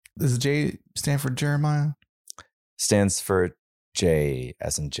Does J stand for Jeremiah? Stands for J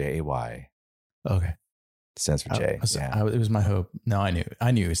as in Jay. Okay. Stands for J. It was my hope. No, I knew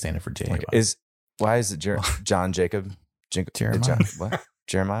it was standing for J. Okay. Why is it John Jacob? Jeremiah. What?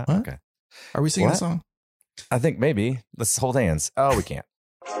 Jeremiah? What? Okay. Are we singing a song? I think maybe. Let's hold hands. Oh, we can't.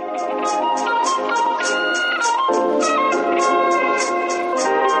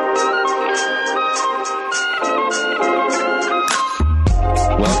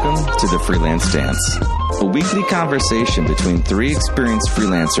 Welcome to the Freelance Dance, a weekly conversation between three experienced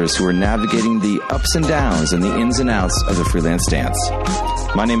freelancers who are navigating the ups and downs and the ins and outs of the freelance dance.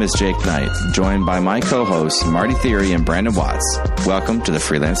 My name is Jake Knight, joined by my co-hosts Marty Theory and Brandon Watts. Welcome to the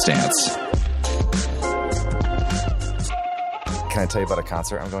Freelance Dance. Can I tell you about a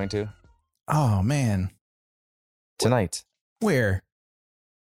concert I'm going to? Oh, man. Tonight. Where?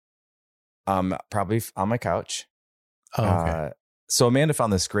 Probably on my couch. Oh, okay. So Amanda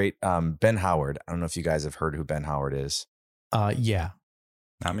found this great Ben Howard. I don't know if you guys have heard who Ben Howard is. Yeah.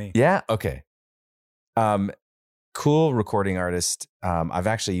 Not me. Yeah. Okay. Cool recording artist. I've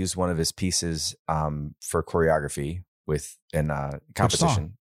actually used one of his pieces for choreography in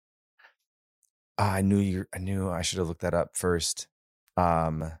competition. I knew I should have looked that up first.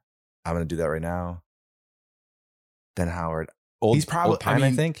 I'm going to do that right now. Ben Howard. He's probably, Old Pine,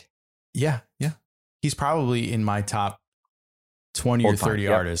 I think. Yeah. He's probably in my top 20 or 30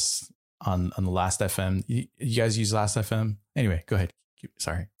 artists on the Last FM. You guys use Last FM? Anyway, go ahead.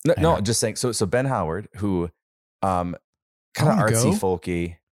 Sorry. No, just saying. So Ben Howard, who kind of artsy,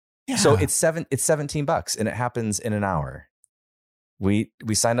 folky. Yeah. So it's $17 and it happens in an hour. We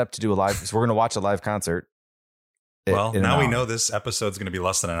signed up to do a live. So we're going to watch a live concert. Well, now we know this episode's going to be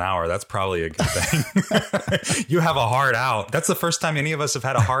less than an hour. That's probably a good thing. You have a hard out. That's the first time any of us have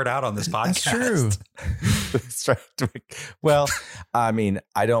had a hard out on this podcast. That's true. That's right. Well, I mean,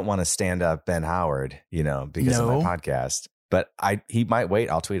 I don't want to stand up Ben Howard, because of my podcast. But he might wait.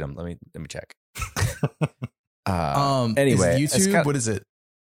 I'll tweet him. Let me check. Anyway, is it YouTube? What is it?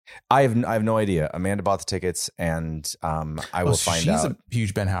 I have no idea. Amanda bought the tickets, and I will find out. She's a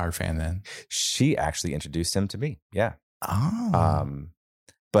huge Ben Howard fan. Then she actually introduced him to me. Yeah. Oh.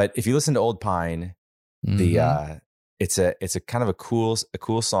 But if you listen to Old Pine, it's a kind of a cool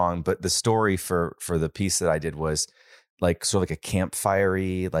song. But the story for the piece that I did was like sort of like a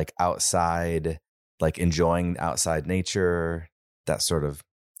campfire-y, like outside, like enjoying outside nature. That sort of.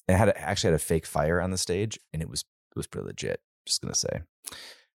 It actually had a fake fire on the stage, and it was pretty legit. Just gonna say.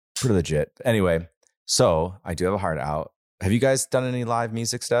 Pretty legit. Anyway, so I do have a heart out. Have you guys done any live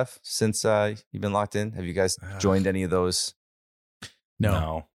music stuff since you've been locked in? Have you guys joined any of those?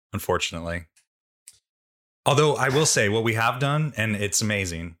 No, unfortunately. Although I will say what we have done, and it's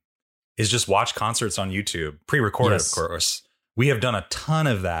amazing, is just watch concerts on YouTube, pre-recorded, yes. Of course. We have done a ton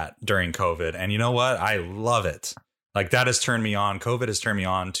of that during COVID. And you know what? I love it. Like that has turned me on. COVID has turned me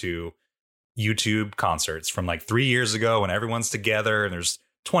on to YouTube concerts from like 3 years ago when everyone's together and there's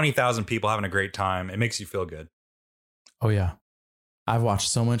 20,000 people having a great time. It makes you feel good. Oh, yeah. I've watched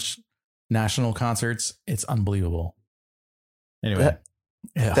so much national concerts. It's unbelievable. Anyway.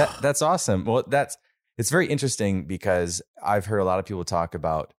 That's awesome. Well, it's very interesting because I've heard a lot of people talk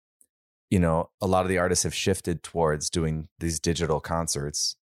about, a lot of the artists have shifted towards doing these digital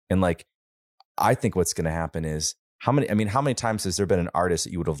concerts. And like, I think what's going to happen is how many times has there been an artist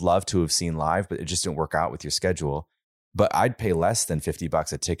that you would have loved to have seen live, but it just didn't work out with your schedule? But I'd pay less than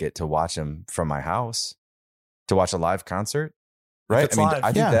 $50 a ticket to watch them from my house, to watch a live concert, right? I mean, live.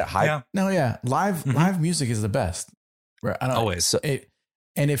 I think that high. Yeah. No, yeah, live music is the best. Right? Always.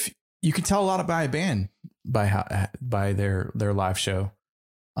 And if you can tell a lot about a band by their live show.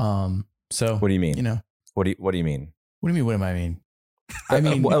 So what do you mean? What do you mean? What do you mean? What am I mean? I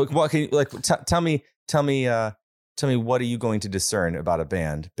mean, tell me, what are you going to discern about a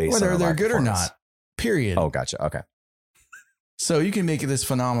band based on whether they're good or not? Period. Oh, gotcha. Okay. So you can make this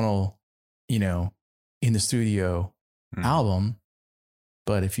phenomenal, in the studio album,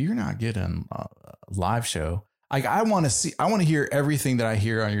 but if you're not getting a live show, like I want to hear everything that I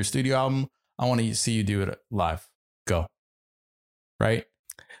hear on your studio album. I want to see you do it live. Go. Right.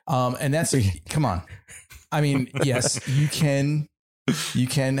 And that's come on. I mean, yes, you can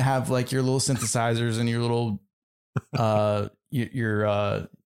have like your little synthesizers and your little,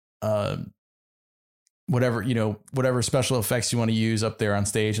 whatever special effects you want to use up there on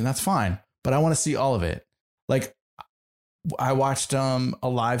stage, and that's fine. But I want to see all of it. Like I watched a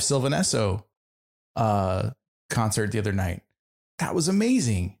live Sylvan Esso concert the other night. That was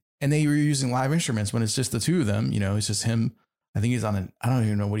amazing. And they were using live instruments when it's just the two of them. It's just him. I think he's on I don't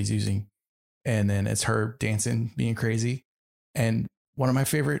even know what he's using. And then it's her dancing, being crazy. And one of my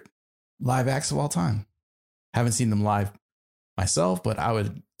favorite live acts of all time. Haven't seen them live myself, but I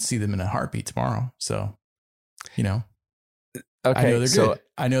would see them in a heartbeat tomorrow. So, you know, okay, I know they're good.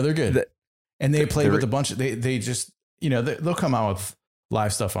 I know they're good. And they played with a bunch of, they just, you know, they'll come out with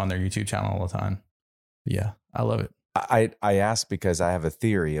live stuff on their YouTube channel all the time. Yeah, I love it. I asked because I have a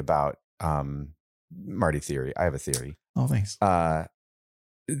theory about Marty theory. I have a theory. Oh, thanks.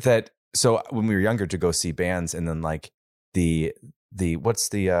 That so when we were younger to go see bands, and then like the what's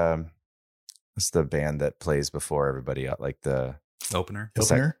the band that plays before everybody, like the opener?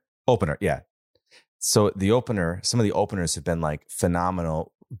 Opener, yeah. So the opener, some of the openers have been like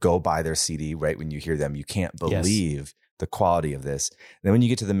phenomenal. Go buy their CD right when you hear them. You can't believe the quality of this. And then when you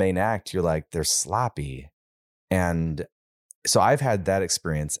get to the main act, you're like, they're sloppy. And so I've had that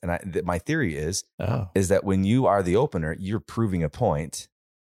experience. And my theory is that when you are the opener, you're proving a point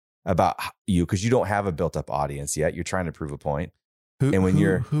about you, because you don't have a built up audience yet. You're trying to prove a point. Who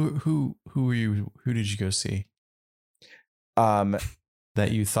did you go see? That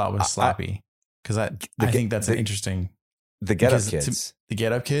you thought was sloppy? Because I think that's interesting. The Get Up Kids. The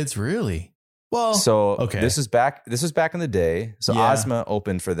Get Up Kids, really? Well, so okay. This was back in the day. So Ozma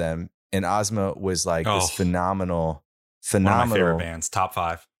opened for them, and Ozma was like this phenomenal. One of my favorite bands, top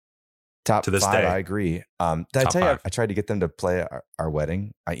 5. Top to this 5, day. I agree. Did I tell you I tried to get them to play our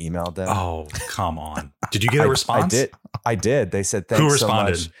wedding? I emailed them. Oh, come on! Did you get a response? I did. They said thanks. Who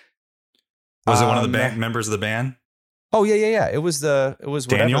responded? So much. Was it one of the members of the band? Oh yeah. It was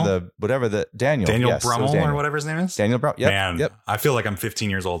Daniel? whatever the Daniel. Daniel yes, Brummel or whatever his name is. Daniel Brummel. Yep, Man, yep. I feel like I'm 15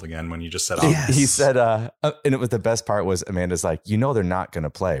 years old again when you just said, He said, and it was the best part was Amanda's like, you know, they're not going to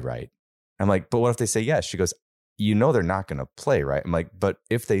play, right? I'm like, but what if they say yes? She goes, you know, they're not going to play, right? I'm like, but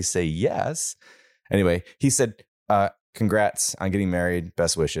if they say yes, anyway, he said, congrats on getting married.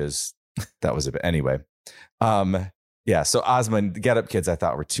 Best wishes. That was a bit anyway. Yeah. So Ozma and the Get Up Kids, I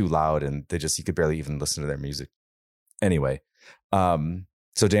thought were too loud, and you could barely even listen to their music. Anyway.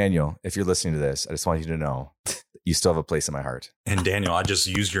 So Daniel, if you're listening to this, I just want you to know you still have a place in my heart. And Daniel, I just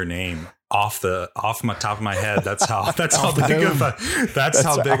used your name off my top of my head. That's how big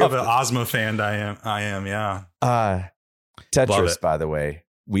of an Ozma fan I am. Yeah. Tetris, by the way,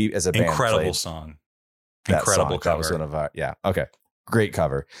 we as a band incredible song. Incredible cover. That was one of our okay. Great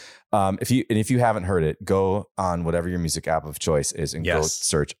cover. If you haven't heard it, go on whatever your music app of choice is and go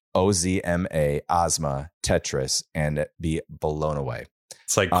search OZMA Ozma Tetris and be blown away.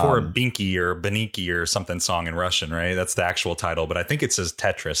 It's like Korobinki or Beniki or something song in Russian, right? That's the actual title, but I think it says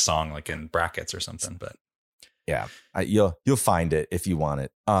Tetris song like in brackets or something. But yeah, you'll find it if you want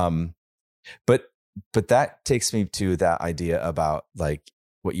it. But that takes me to that idea about like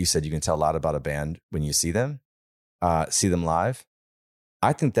what you said. You can tell a lot about a band when you see them live.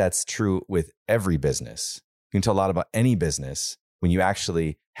 I think that's true with every business. You can tell a lot about any business when you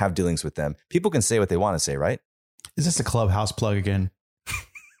actually have dealings with them. People can say what they want to say, right? Is this a Clubhouse plug again?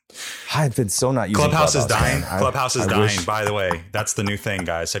 I've been so not using Clubhouse is dying. Clubhouse is dying, by the way. That's the new thing,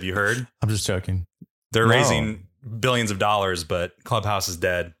 guys. Have you heard? I'm just joking. They're raising billions of dollars, but Clubhouse is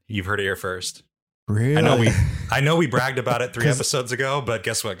dead. You've heard it here first. Really? I know we bragged about it 3 episodes ago, but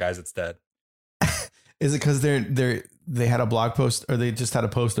guess what, guys? It's dead. Is it because they had a blog post, or they just had a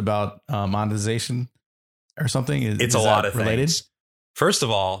post about monetization or something? It's a lot of related things. First of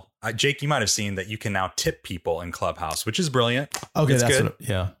all, Jake, you might have seen that you can now tip people in Clubhouse, which is brilliant. Okay, it's that's good.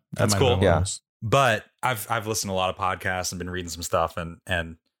 That's cool. Yeah, but I've listened to a lot of podcasts and been reading some stuff,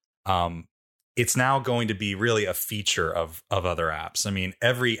 and it's now going to be really a feature of other apps. I mean,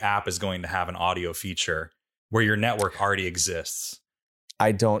 every app is going to have an audio feature where your network already exists.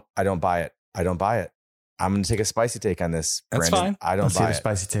 I don't buy it. I'm going to take a spicy take on this. That's Brandon. fine. I don't buy a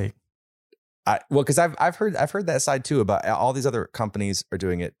spicy take. Because I've heard that side too about all these other companies are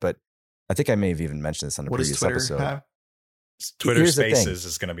doing it, but I think I may have even mentioned this on a previous episode. Have? Twitter Spaces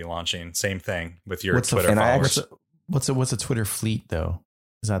is going to be launching. Same thing with your Twitter followers. What's a Twitter fleet though?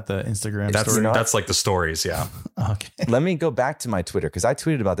 Is that the Instagram story? That's like the stories. Yeah. Okay. Let me go back to my Twitter because I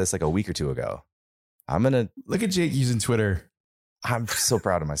tweeted about this like a week or 2 ago. I'm going to look at Jake using Twitter. I'm so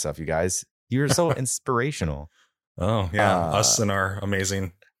proud of myself, you guys. You're so inspirational. Oh yeah, us and our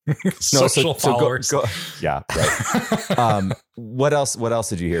amazing social followers. Yeah, right. What else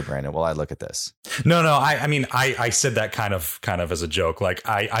did you hear, Brandon? While I look at this, no. I mean, I said that kind of as a joke. Like,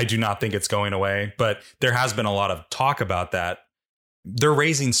 I do not think it's going away, but there has been a lot of talk about that. They're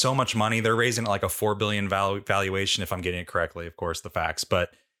raising so much money. They're raising like a $4 billion valuation, if I'm getting it correctly. Of course, the facts,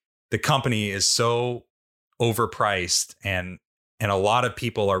 but the company is so overpriced, and a lot of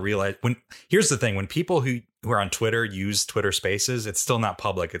people are realizing. Here's the thing: when people who are on Twitter use Twitter Spaces, it's still not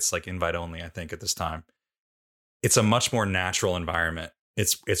public. It's like invite only, I think, at this time. it's a much more natural environment.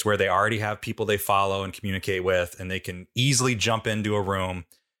 It's where they already have people they follow and communicate with, and they can easily jump into a room.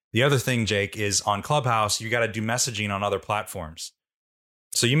 The other thing, Jake, is on Clubhouse, you got to do messaging on other platforms.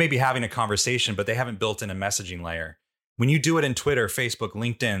 So you may be having a conversation, but they haven't built in a messaging layer. When you do it in Twitter, Facebook,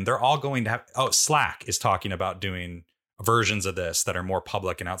 LinkedIn, they're all going to have, Slack is talking about doing versions of this that are more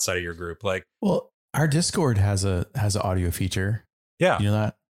public and outside of your group. Like, well, our Discord has an audio feature. Yeah. You know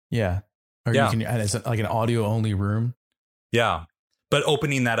that? Yeah. Or yeah. you can add it's like an audio only room. Yeah. But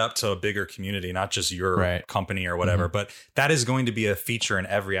opening that up to a bigger community, not just your company or whatever, but that is going to be a feature in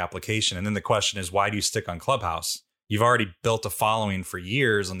every application. And then the question is, why do you stick on Clubhouse? You've already built a following for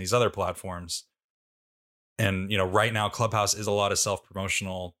years on these other platforms. And, right now, Clubhouse is a lot of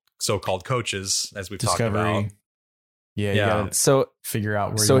self-promotional so-called coaches, as we've talked about. Yeah. You gotta figure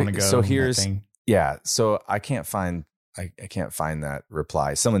out where you want to go. So here's, so I can't find that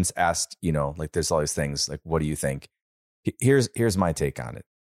reply. Someone's asked, like there's all these things, like, what do you think? Here's my take on it.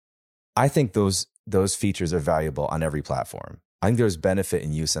 I think those features are valuable on every platform. I think there's benefit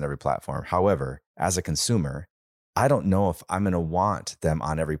and use on every platform. However, as a consumer, I don't know if I'm going to want them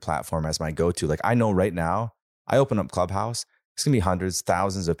on every platform as my go-to. Like I know right now, I open up Clubhouse, it's going to be hundreds,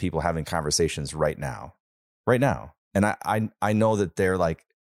 thousands of people having conversations right now. And I know that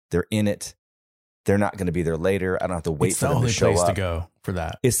they're in it. They're not going to be there later. I don't have to wait for them to show up. It's the only place to go for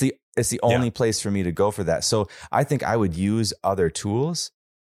that. It's the only place for me to go for that. So I think I would use other tools,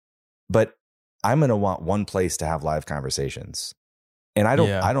 but I'm going to want one place to have live conversations. And I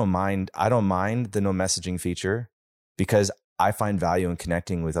don't mind the no messaging feature because I find value in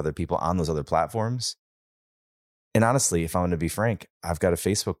connecting with other people on those other platforms. And honestly, if I'm going to be frank, I've got a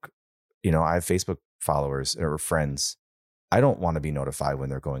Facebook, I have Facebook followers or friends. I don't want to be notified when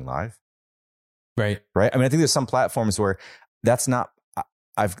they're going live. Right. I mean, I think there's some platforms where that's not,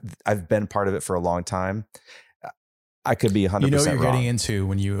 I've been part of it for a long time. I could be 100% wrong. You know what you're getting into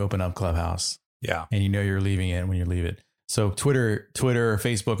when you open up Clubhouse. Yeah. And you're leaving it when you leave it. So Twitter or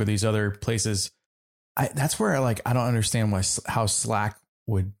Facebook or these other places, that's where I don't understand how Slack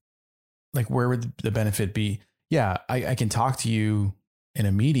would, where would the benefit be? Yeah, I can talk to you in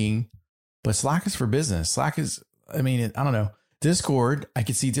a meeting, but Slack is for business. Slack is, I don't know. Discord, I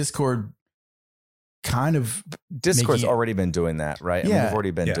could see Discord kind of. Discord's already been doing that, right? Yeah. We've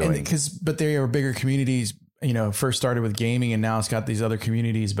already been doing. But they are bigger communities, first started with gaming and now it's got these other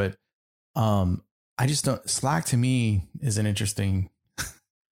communities. But I just don't, Slack to me is an interesting,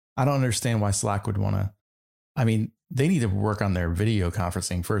 I don't understand why Slack would want to, they need to work on their video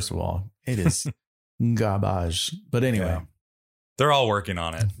conferencing. First of all, it is garbage, but anyway, they're all working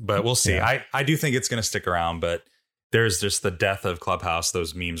on it, but we'll see. Yeah. I do think it's going to stick around, but there's just the death of Clubhouse.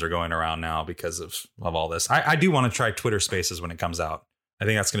 Those memes are going around now because of all this. I do want to try Twitter Spaces when it comes out. I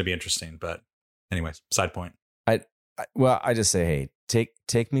think that's going to be interesting, but anyways, side point. I just say, hey,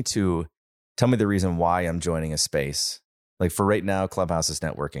 tell me the reason why I'm joining a space. Like for right now, Clubhouse is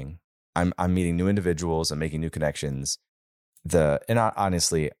networking. I'm meeting new individuals. I'm making new connections.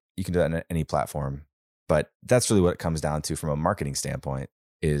 Honestly, you can do that on any platform, but that's really what it comes down to from a marketing standpoint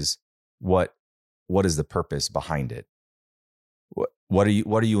is what is the purpose behind it? What are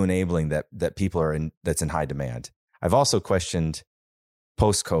you enabling that people are in, that's in high demand? I've also questioned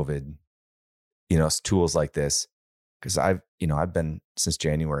post-COVID, tools like this. Because I've been since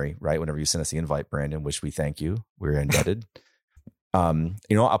January, right? Whenever you send us the invite, Brandon, which we thank you, we're indebted.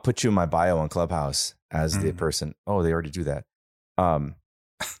 I'll put you in my bio on Clubhouse as the person. Oh, they already do that.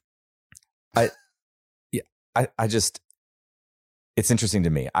 I just, it's interesting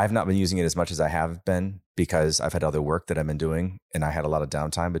to me. I've not been using it as much as I have been because I've had other work that I've been doing, and I had a lot of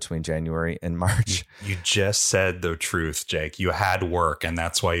downtime between January and March. You just said the truth, Jake. You had work, and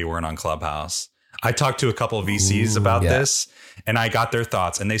that's why you weren't on Clubhouse. I talked to a couple of VCs about this, and I got their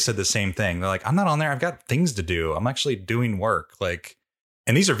thoughts, and they said the same thing. They're like, I'm not on there. I've got things to do. I'm actually doing work.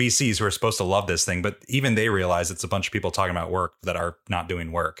 And these are VCs who are supposed to love this thing, but even they realize it's a bunch of people talking about work that are not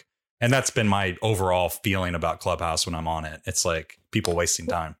doing work. And that's been my overall feeling about Clubhouse when I'm on it. It's like people wasting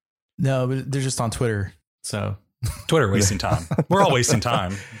time. No, but they're just on Twitter. So Twitter wasting time. We're all wasting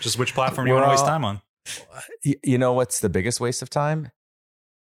time. Just which platform do you want to waste time on? You know what's the biggest waste of time?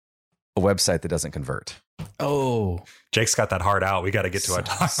 A website that doesn't convert. Oh, Jake's got that heart out. We got to get to our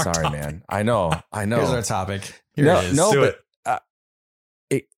topic. Sorry, man. I know. Here's our topic. It is.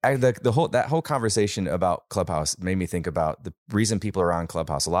 That whole conversation about Clubhouse made me think about the reason people are on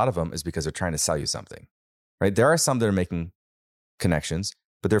Clubhouse. A lot of them is because they're trying to sell you something, right? There are some that are making connections,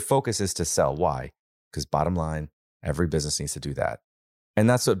 but their focus is to sell. Why? Because bottom line, every business needs to do that. And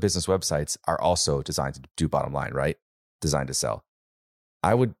that's what business websites are also designed to do, bottom line, right? Designed to sell.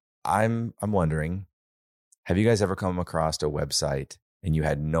 I'm wondering Have you guys ever come across a website and you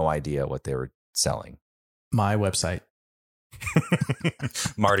had no idea what they were selling? My website.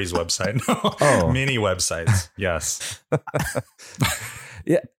 Marty's website. Oh. Many websites. Yes.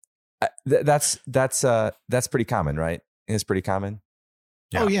 Yeah. That's pretty common, right? It's pretty common.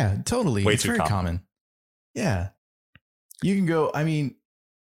 Yeah. Oh yeah, totally. Way it's too very common. Yeah. You can go,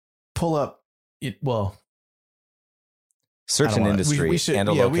 pull up it. Well, search an industry and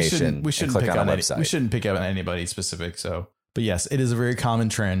a location. We shouldn't click pick on a on website. We shouldn't pick up on anybody specific. So, but yes, it is a very common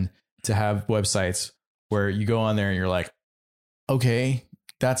trend to have websites where you go on there and you're like, okay,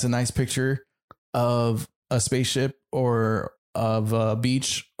 that's a nice picture of a spaceship or of a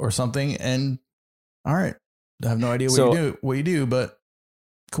beach or something. And all right, I have no idea what you do, but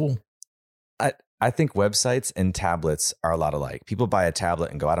cool. I think websites and tablets are a lot alike. People buy a tablet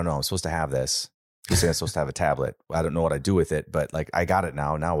and go, I don't know, I'm supposed to have this. You say I'm supposed to have a tablet. I don't know what I do with it, but like I got it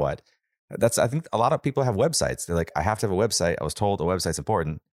now. Now what? I think a lot of people have websites. They're like, I have to have a website. I was told a website's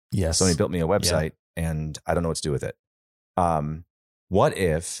important. Yes. Somebody built me a website and I don't know what to do with it. What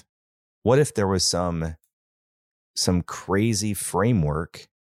if there was some crazy framework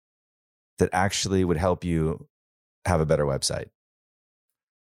that actually would help you have a better website?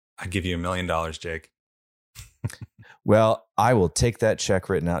 I'd give you $1 million, Jake. Well, I will take that check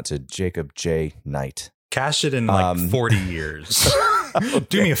written out to Jacob J. Knight. Cash it in 40 years. Okay.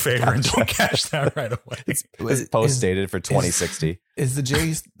 Do me a favor and don't cash that right away. It's post dated for 2060. Is the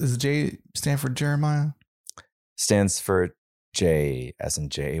J stand for Jeremiah? Stands for J as in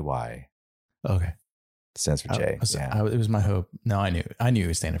J-A-Y. Okay. Stands for J. It was my hope. No, I knew it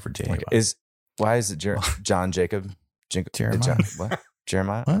was standing for J. Okay. Why is it John Jacob? Jeremiah. What?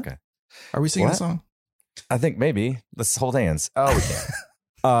 Jeremiah? What? Okay. Are we singing a song? I think maybe. Let's hold hands. Oh, we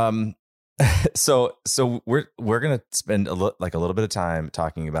can't. So we're gonna spend a little bit of time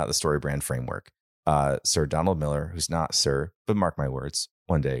talking about the StoryBrand framework. Sir Donald Miller, who's not Sir, but mark my words,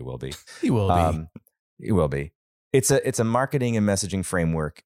 one day he will be. He will be. He will be. It's a marketing and messaging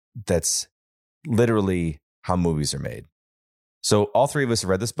framework that's literally how movies are made. So all three of us have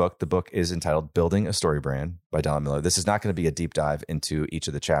read this book. The book is entitled Building a Story Brand by Donald Miller. This is not going to be a deep dive into each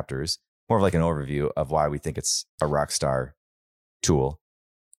of the chapters, more of like an overview of why we think it's a rock star tool.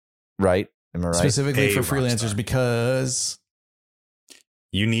 Right? Am I right? Specifically for freelancers, because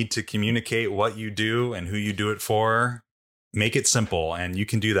you need to communicate what you do and who you do it for. Make it simple, and you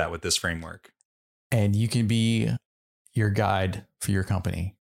can do that with this framework. And you can be your guide for your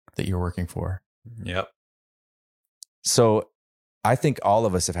company that you're working for. Yep. So I think all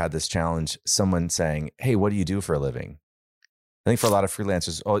of us have had this challenge. Someone saying, hey, what do you do for a living? I think for a lot of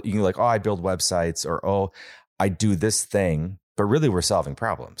freelancers, you can be like, I build websites, or, I do this thing, but really we're solving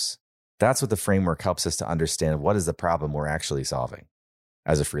problems. That's what the framework helps us to understand. What is the problem we're actually solving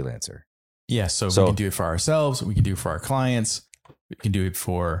as a freelancer? Yes. So we can do it for ourselves. We can do it for our clients. We can do it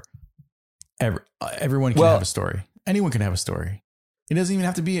for everyone can have a story. Anyone can have a story. It doesn't even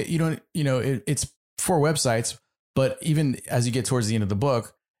have to be, it's for websites, but even as you get towards the end of the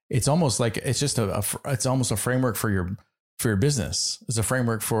book, it's almost like, it's just it's almost a framework for your business. It's a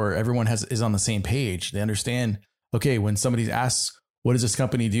framework for everyone is on the same page. They understand, okay, when somebody asks, what does this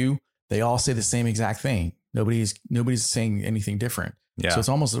company do? They all say the same exact thing. Nobody's saying anything different. Yeah. So it's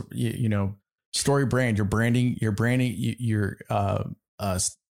almost, story brand, you're branding, you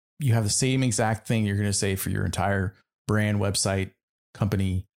have the same exact thing you're going to say for your entire brand, website,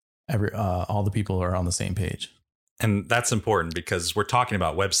 company. All the people are on the same page. And that's important because we're talking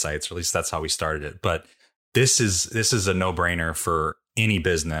about websites, or at least that's how we started it. But this is a no-brainer for any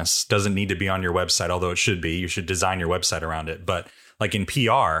business. Doesn't need to be on your website, although it should be. You should design your website around it. But like in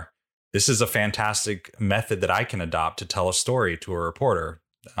PR, this is a fantastic method that I can adopt to tell a story to a reporter.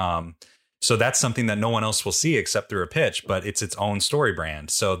 So that's something that no one else will see except through a pitch, but it's its own story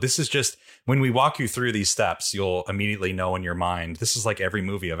brand. So this is just, when we walk you through these steps, you'll immediately know in your mind, this is like every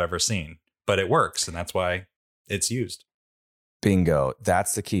movie I've ever seen, but it works. And that's why it's used. Bingo.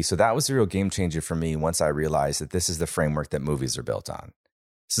 That's the key. So that was a real game changer for me once I realized that this is the framework that movies are built on.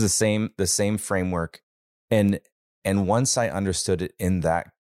 This is the same framework. And once I understood it in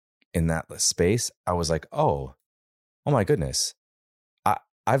that space, I was like, oh my goodness.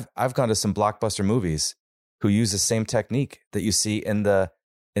 I've gone to some blockbuster movies who use the same technique that you see in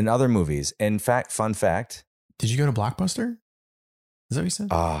other movies. In fact, fun fact. Did you go to Blockbuster? Is that what you said?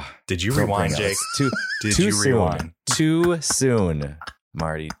 Did you rewind, Jake? Did you rewind? Too soon,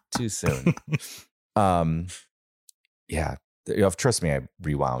 Marty. Too soon. Yeah. Trust me, I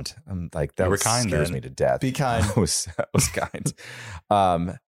rewound. I'm like, that scares me to death. Be kind. I was kind.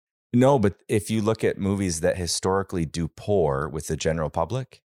 No, but if you look at movies that historically do poor with the general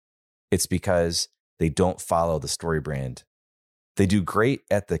public, it's because they don't follow the story brand. They do great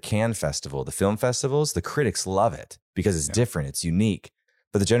at the Cannes Festival, the film festivals. The critics love it because it's different, it's unique.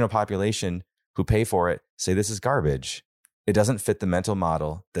 But the general population who pay for it say this is garbage. It doesn't fit the mental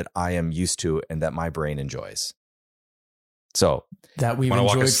model that I am used to and that my brain enjoys. So that we've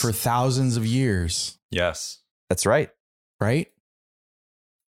enjoyed for thousands of years. Yes, that's right. Right.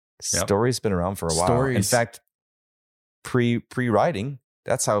 Story's been around for a while. In fact, pre-writing,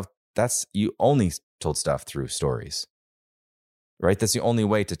 you only told stuff through stories, right? That's the only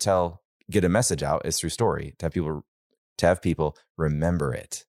way to get a message out is through story, to have people remember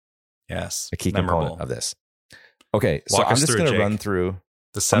it. Yes. A key component of this. Okay. So I'm just going to run through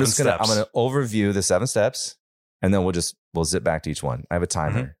the 7 steps. I'm going to overview the 7 steps, and then we'll zip back to each one. I have a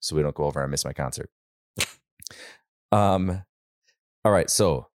timer so we don't go over and miss my concert. All right.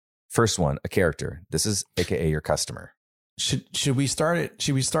 So first one, a character. This is AKA your customer. Should we start it?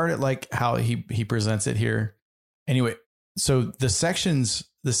 Should we start it like how he presents it here? Anyway, so the sections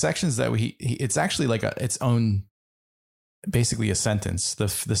that it's actually like its own, basically a sentence. The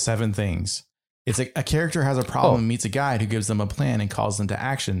 7 things. It's a character has a problem, meets a guide who gives them a plan and calls them to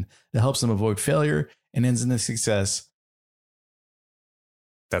action that helps them avoid failure and ends in success.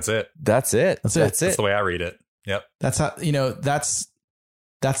 That's it. That's it. That's the way I read it. Yep. That's how,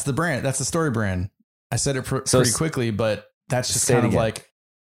 that's the brand. That's the story brand. I said it pretty quickly, but that's just kind of like,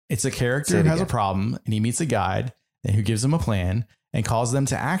 it's a character who has a problem and he meets a guide and who gives them a plan and calls them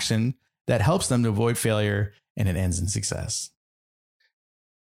to action that helps them to avoid failure and it ends in success.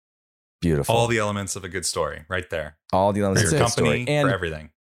 Beautiful. All the elements of a good story right there. All the elements for your company, and for everything.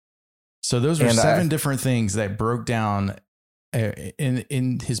 So those were 7 different things that broke down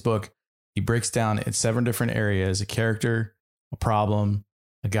in his book. He breaks down in 7 different areas: a character, a problem,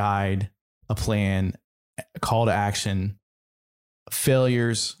 a guide, a plan, a call to action,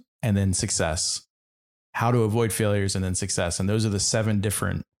 failures, and then success. How to avoid failures and then success. And those are the 7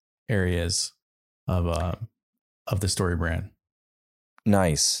 different areas of the story brand.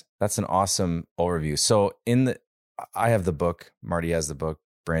 Nice. That's an awesome overview. So I have the book. Marty has the book.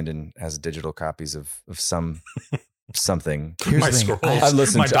 Brandon has digital copies of something. Here's my scrolls. I've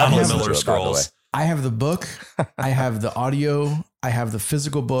listened to Donald Miller scrolls. I have the book. I have the audio. I have the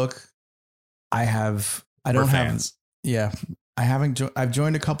physical book. I've joined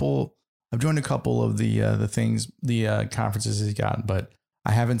a couple of the things, the conferences he's got, but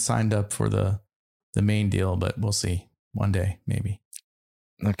I haven't signed up for the main deal, but we'll see one day, maybe.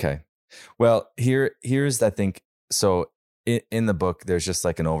 Okay. Well, here's, I think, so in the book, there's just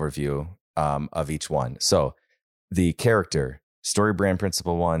like an overview of each one. So the character, story brand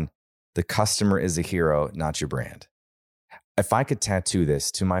principle 1, the customer is the hero, not your brand. If I could tattoo this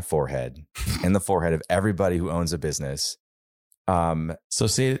to my forehead and the forehead of everybody who owns a business. So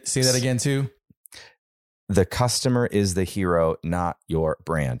say that again too. The customer is the hero, not your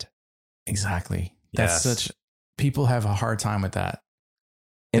brand. Exactly. That's people have a hard time with that.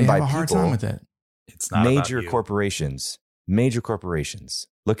 And they have a hard time with it. It's not major corporations.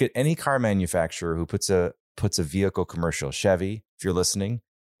 Look at any car manufacturer who puts a vehicle commercial. Chevy, if you're listening,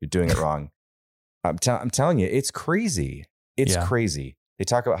 you're doing it wrong. I'm telling you, it's crazy. It's crazy. They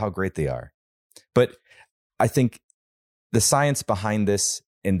talk about how great they are. But I think the science behind this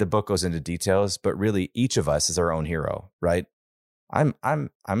in the book goes into details, but really each of us is our own hero, right? I'm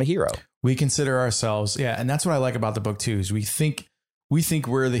a hero. We consider ourselves, and that's what I like about the book too, is we think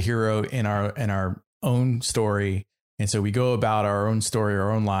we're the hero in our own story. And so we go about our own story,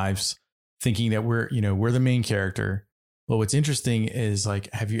 our own lives, thinking that we're the main character. But what's interesting is,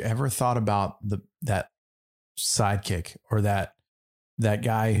 like, have you ever thought about that sidekick or that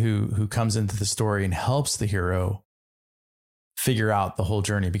guy who comes into the story and helps the hero figure out the whole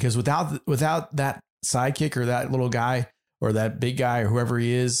journey? Because without that sidekick or that little guy or that big guy or whoever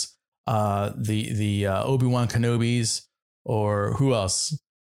he is, the Obi-Wan Kenobis, or who else?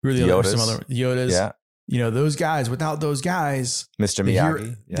 Who are the Yodas. other, some other Yodas? Yeah. Those guys, without those guys, Mr.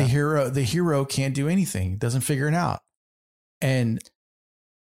 Miyagi, the hero can't do anything, doesn't figure it out. And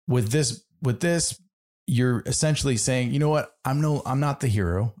with this, you're essentially saying, you know what? I'm not the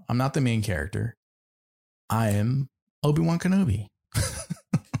hero. I'm not the main character. I am Obi-Wan Kenobi.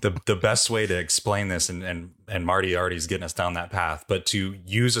 The best way to explain this, and Marty already is getting us down that path, but to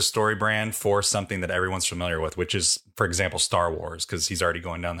use a story brand for something that everyone's familiar with, which is, for example, Star Wars, because he's already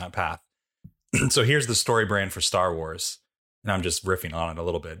going down that path. So here's the story brand for Star Wars, and I'm just riffing on it a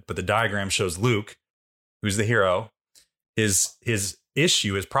little bit, but the diagram shows Luke, who's the hero. His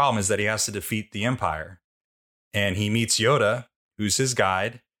problem is that he has to defeat the Empire, and he meets Yoda, who's his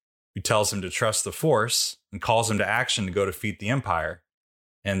guide, who tells him to trust the Force and calls him to action to go defeat the Empire.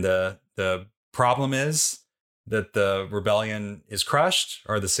 And the problem is that the rebellion is crushed,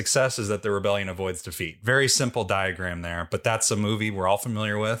 or the success is that the rebellion avoids defeat. Very simple diagram there, but that's a movie we're all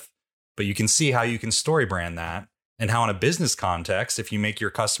familiar with. But you can see how you can story brand that, and how in a business context, if you make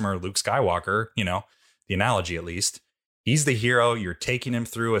your customer Luke Skywalker, you know, the analogy at least, he's the hero. You're taking him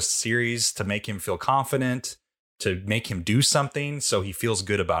through a series to make him feel confident, to make him do something so he feels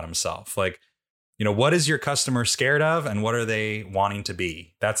good about himself. Like, you know, what is your customer scared of and what are they wanting to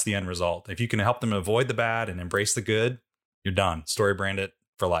be? That's the end result. If you can help them avoid the bad and embrace the good, you're done. Story brand it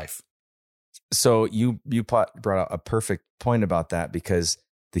for life. So you brought out a perfect point about that, because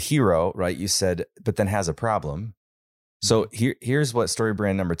the hero, right, you said, but then has a problem. So here's what story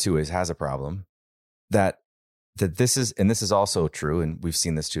brand number 2 is, has a problem. That this is, and this is also true, and we've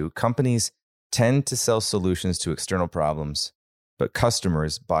seen this too, companies tend to sell solutions to external problems, but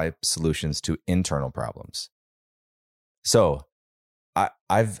customers buy solutions to internal problems. So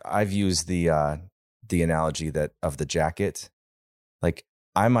I've used the analogy that of the jacket. Like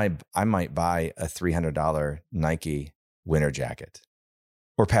I might buy a $300 Nike winter jacket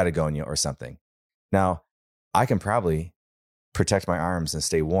or Patagonia or something. Now I can probably protect my arms and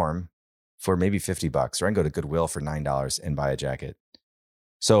stay warm for maybe $50, or I can go to Goodwill for $9 and buy a jacket.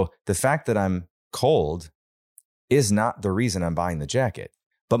 So the fact that I'm cold is not the reason I'm buying the jacket.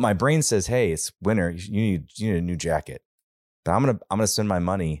 But my brain says, hey, it's winter. You need a new jacket. But I'm gonna spend my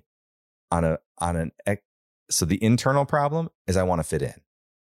money on so the internal problem is I want to fit in.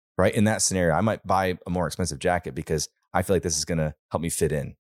 Right? In that scenario, I might buy a more expensive jacket because I feel like this is gonna help me fit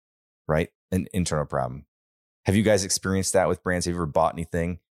in. Right? An internal problem. Have you guys experienced that with brands? Have you ever bought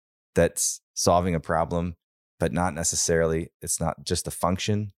anything that's solving a problem, but not necessarily, it's not just the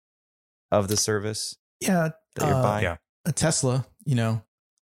function of the service? Yeah. That you're buying? Yeah. A Tesla, you know,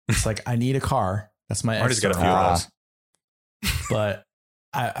 it's like, I need a car. That's my Marty's got a few external. of those. But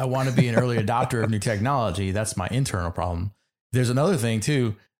I want to be an early adopter of new technology. That's my internal problem. There's another thing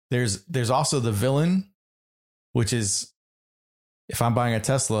too. There's also the villain, which is, if I'm buying a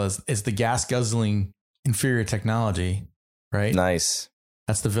Tesla, is the gas guzzling inferior technology, right? Nice.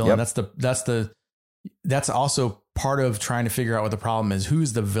 That's the villain. Yep. That's also part of trying to figure out what the problem is.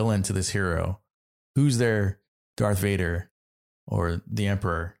 Who's the villain to this hero? Who's their Darth Vader or the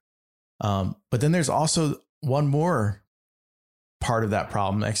Emperor? But then there's also one more part of that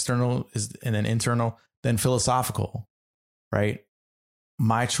problem. External is, and then internal, then philosophical, right?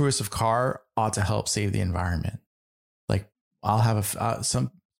 My choice of car ought to help save the environment. Like I'll have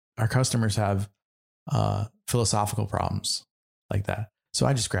our customers have philosophical problems like that. So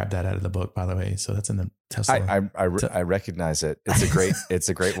I just grabbed that out of the book, by the way. So that's in the Tesla. I recognize it. It's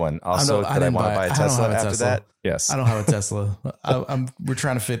a great one. Also, I want to buy a Tesla after that? Yes. I don't have a Tesla. We're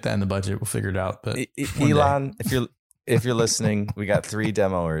trying to fit that in the budget. We'll figure it out. But Elon, if you're listening, we got 3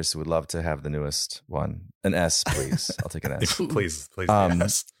 demoers. Would love to have the newest one. An S, please. I'll take an S. please.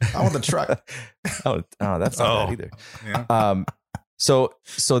 Yes. I want the truck. oh, that's not bad either. Yeah. So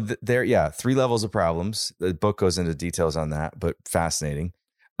there, 3 levels of problems. The book goes into details on that, but fascinating.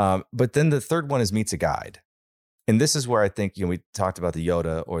 But then the third one is meets a guide. And this is where I think, we talked about the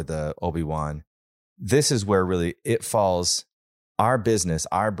Yoda or the Obi-Wan. This is where really it falls. Our business,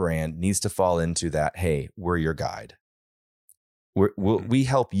 our brand needs to fall into that. Hey, we're your guide. We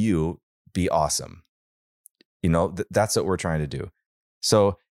help you be awesome. That's what we're trying to do.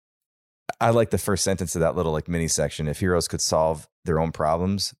 So I like the first sentence of that little mini section. If heroes could solve their own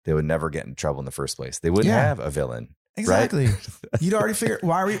problems, they would never get in trouble in the first place. They wouldn't have a villain. Exactly. Right? You'd already figured,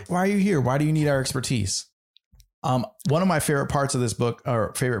 why are you here? Why do you need our expertise? One of my favorite parts of this book,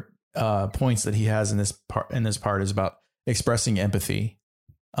 or favorite points that he has in this part is about expressing empathy.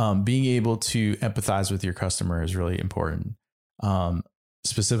 Being able to empathize with your customer is really important.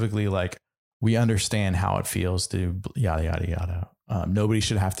 Specifically, we understand how it feels to yada, yada, yada. Nobody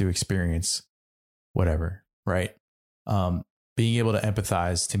should have to experience whatever, right? Being able to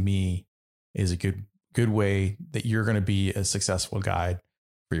empathize, to me, is a good way that you're going to be a successful guide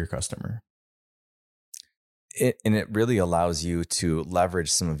for your customer. And it really allows you to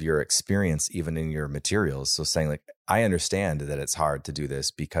leverage some of your experience even in your materials. So saying I understand that it's hard to do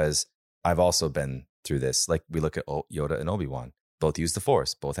this because I've also been through this. Like we look at Yoda and Obi-Wan, both used the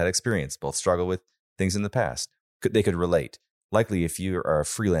Force, both had experience, both struggle with things in the past. They could relate. Likely if you are a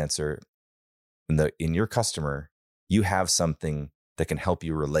freelancer in your customer, you have something that can help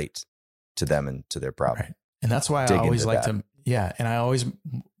you relate to them and to their problem. Right. And that's why I always like to, and I always,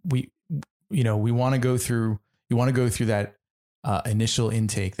 we want to go through, that initial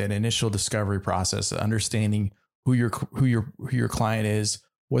intake, that initial discovery process, understanding who your client is,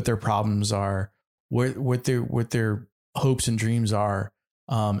 what their problems are, what their hopes and dreams are,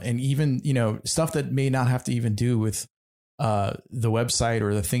 And even, stuff that may not have to even do with the website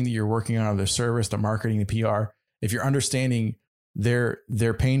or the thing that you're working on, or the service, the marketing, the PR. If you're understanding their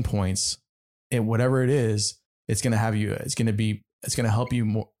pain points and whatever it is, it's going to help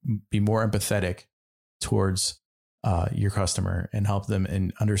you be more empathetic towards your customer and help them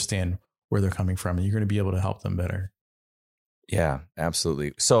and understand where they're coming from. And you're going to be able to help them better. Yeah,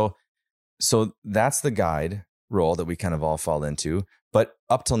 absolutely. So that's the guide role that we kind of all fall into. But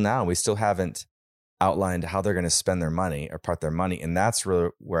up till now, we still haven't outlined how they're going to spend their money or part their money. And that's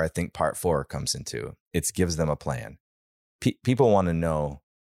really where I think part 4 comes into. It gives them a plan. People want to know,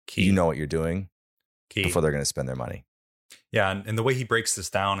 you know what you're doing before they're going to spend their money. Yeah. And the way he breaks this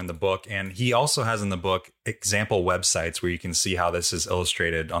down in the book, and he also has in the book example websites where you can see how this is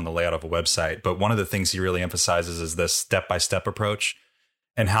illustrated on the layout of a website. But one of the things he really emphasizes is this step-by-step approach.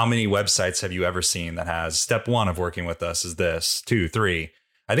 And how many websites have you ever seen that has step 1 of working with us is this, 2, 3.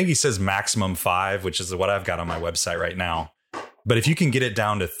 I think he says maximum 5, which is what I've got on my website right now. But if you can get it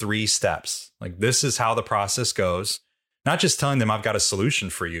down to 3 steps, like this is how the process goes, not just telling them I've got a solution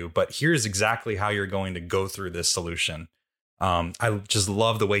for you, but here's exactly how you're going to go through this solution. I just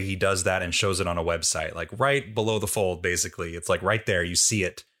love the way he does that and shows it on a website, like right below the fold, basically. It's like right there, you see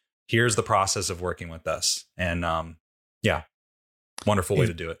it. Here's the process of working with us. And wonderful way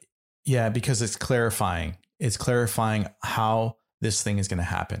to do it. Yeah, because it's clarifying. It's clarifying how this thing is going to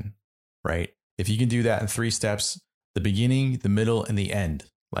happen, right? If you can do that in 3 steps, the beginning, the middle, and the end,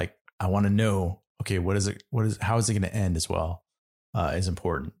 like I want to know, okay, how is it going to end as well, is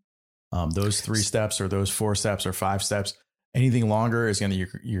important. Those 3 steps or those 4 steps or 5 steps, anything longer is going to,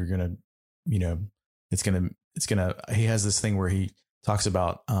 you're going to, it's going to, he has this thing where he talks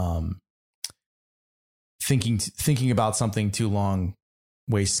about, thinking about something too long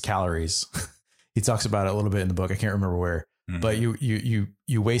wastes calories. He talks about it a little bit in the book. I can't remember where, but you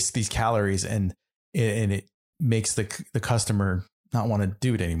waste these calories and it makes the customer not want to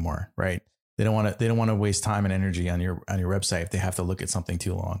do it anymore. Right. They don't want to waste time and energy on your website if they have to look at something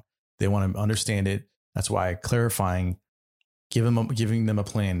too long. They want to understand it. That's why clarifying, giving them a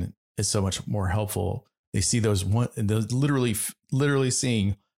plan is so much more helpful. They see those literally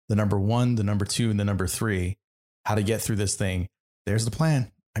seeing the number 1, the number 2, and the number 3, how to get through this thing. There's the plan.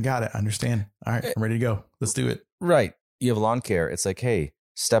 I got it. I understand. All right. I'm ready to go. Let's do it. Right. You have lawn care. It's like, hey,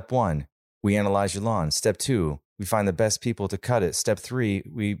 step 1, we analyze your lawn. Step 2, we find the best people to cut it. Step 3,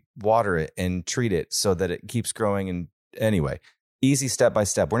 we water it and treat it so that it keeps growing. And anyway, easy step by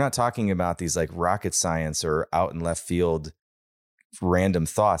step. We're not talking about these like rocket science or out in left field random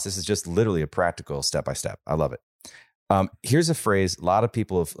thoughts. This is just literally a practical step by step. I love it. Here's a phrase. A lot of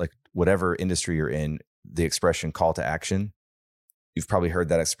people of like whatever industry you're in, the expression call to action. You've probably heard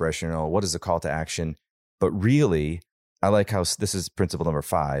that expression. Oh, what is a call to action? But really, I like how this is principle number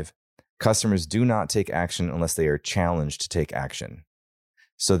 5. Customers do not take action unless they are challenged to take action.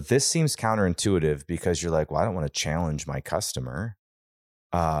 So this seems counterintuitive because you're like, well, I don't want to challenge my customer.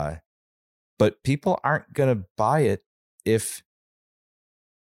 But people aren't going to buy it if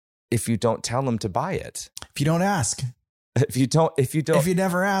you don't tell them to buy it. If you don't ask. If you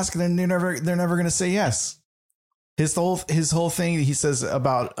never ask, then they're never going to say yes. His whole thing he says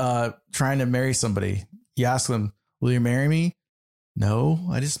about trying to marry somebody. You ask them, will you marry me? No,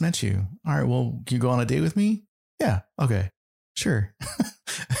 I just met you. All right, well, can you go on a date with me? Yeah. Okay. Sure.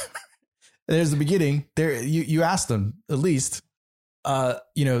 There's the beginning. There you ask them at least.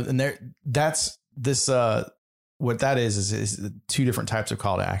 And that's this what that is 2 different types of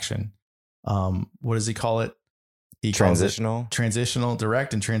call to action. What does he call it? He transitional,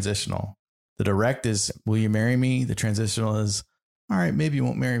 direct, and transitional. The direct is, will you marry me? The transitional is, all right, maybe you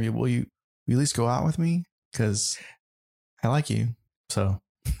won't marry me. Will you at least go out with me? Because I like you. So,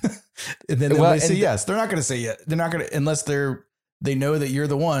 and then they say yes. They're not going to say yes. They're not going to, unless they know that you're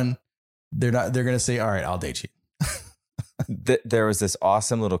the one. They're going to say, all right, I'll date you. There was this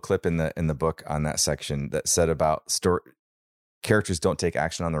awesome little clip in the book on that section that said about characters don't take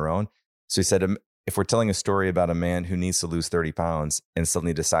action on their own. So he said, if we're telling a story about a man who needs to lose 30 pounds and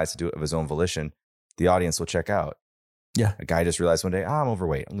suddenly decides to do it of his own volition, the audience will check out. Yeah. A guy just realized one day, I'm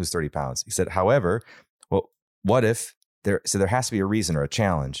overweight. I'll lose 30 pounds. He said, however, well, what if there has to be a reason or a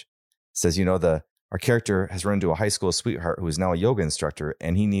challenge. It says, our character has run into a high school sweetheart who is now a yoga instructor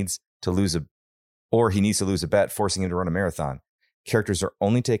and he needs to lose a bet, forcing him to run a marathon. Characters are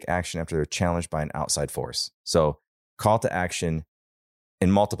only take action after they're challenged by an outside force. So call to action.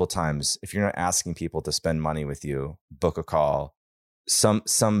 And multiple times, if you're not asking people to spend money with you, book a call, some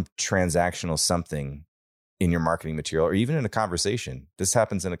transactional something in your marketing material, or even in a conversation. This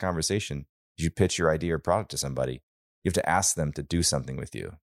happens in a conversation. You pitch your idea or product to somebody. You have to ask them to do something with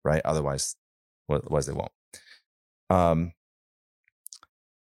you, right? Otherwise they won't.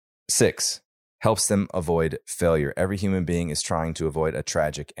 6, helps them avoid failure. Every human being is trying to avoid a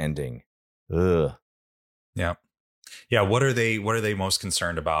tragic ending. Ugh. Yeah. Yeah. What are they most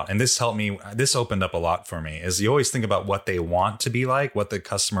concerned about? And this opened up a lot for me, is you always think about what they want to be like, what the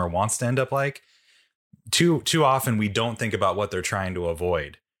customer wants to end up like. Too often we don't think about what they're trying to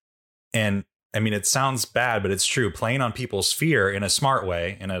avoid. And I mean, it sounds bad, but it's true. Playing on people's fear in a smart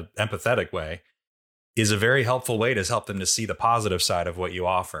way, in an empathetic way, is a very helpful way to help them to see the positive side of what you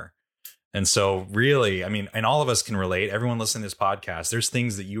offer. And so really, I mean, and all of us can relate. Everyone listening to this podcast, there's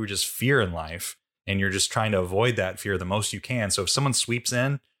things that you just fear in life, and you're just trying to avoid that fear the most you can. So if someone swoops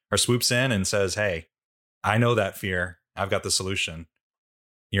in and says, hey, I know that fear, I've got the solution,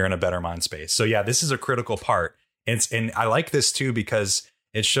 you're in a better mind space. So yeah, this is a critical part. And I like this too, because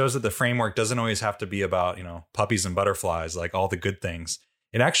it shows that the framework doesn't always have to be about, puppies and butterflies, like all the good things.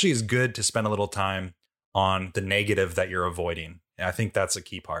 It actually is good to spend a little time on the negative that you're avoiding. And I think that's a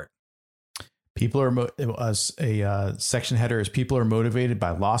key part. People are a section header is people are motivated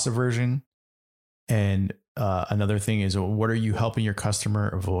by loss aversion. And another thing is, what are you helping your customer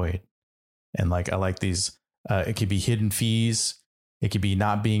avoid? And I like these, it could be hidden fees. It could be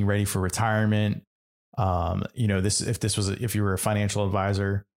not being ready for retirement. If you were a financial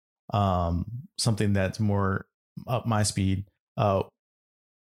advisor, something that's more up my speed,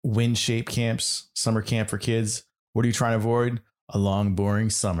 wind shape camps, summer camp for kids. What are you trying to avoid? A long, boring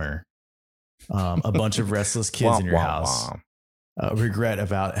summer. A bunch of restless kids in your house. Regret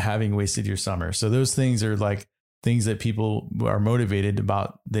about having wasted your summer. So those things are like things that people are motivated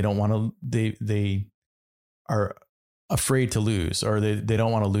about. They don't want to, they are afraid to lose, or they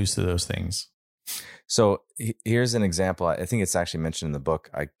don't want to lose to those things. So here's an example. I think it's actually mentioned in the book.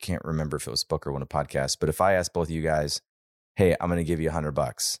 I can't remember if it was a book or one of podcasts, but if I ask both of you guys, hey, I'm going to give you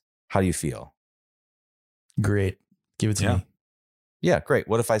 $100. How do you feel? Great. Give it to me. Yeah, great.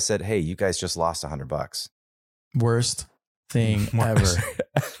 What if I said, hey, you guys just lost $100? Worst thing ever.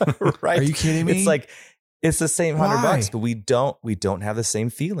 Right? Are you kidding me? It's like, it's the same $100, but we don't have the same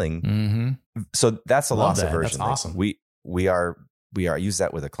feeling. Mm-hmm. So that's a loss aversion. That's awesome. We are use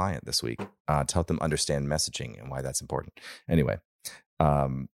that with a client this week to help them understand messaging and why that's important. Anyway,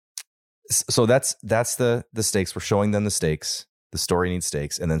 so that's the stakes. We're showing them the stakes. The story needs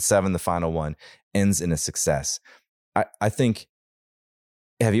stakes, and then 7, the final one, ends in a success. I think.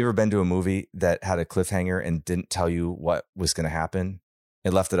 Have you ever been to a movie that had a cliffhanger and didn't tell you what was going to happen?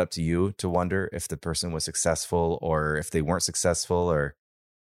 It left it up to you to wonder if the person was successful or if they weren't successful. Or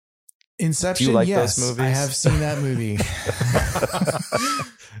Inception. Do you like yes, those movies? I have seen that movie.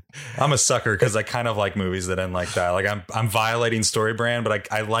 I'm a sucker because I kind of like movies that end like that. Like I'm violating story brand, but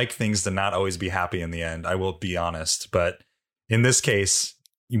I like things to not always be happy in the end. I will be honest, but in this case,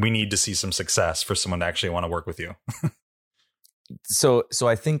 we need to see some success for someone to actually want to work with you. So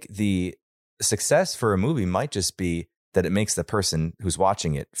I think the success for a movie might just be that it makes the person who's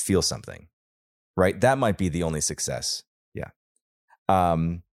watching it feel something, right? That might be the only success. Yeah.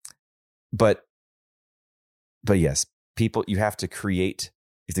 But yes, people, you have to create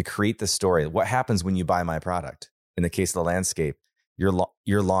the story. What happens when you buy my product? In the case of the landscape, your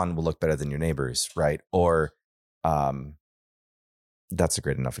lawn will look better than your neighbor's, right? Or, that's a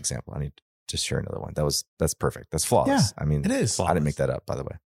great enough example. I need just share another one. That's perfect. That's flawless. Yeah, I mean, it is flawless. I didn't make that up, by the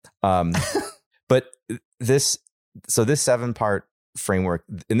way. But this 7-part framework,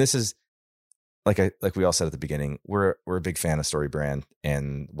 and this is like we all said at the beginning, we're a big fan of StoryBrand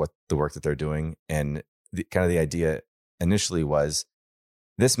and what the work that they're doing. And the idea initially was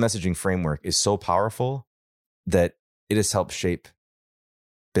this messaging framework is so powerful that it has helped shape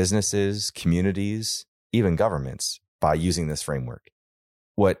businesses, communities, even governments by using this framework.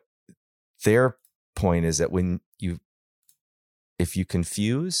 What their point is that if you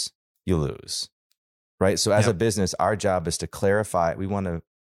confuse, you lose, right? So as a business, our job is to clarify. We want to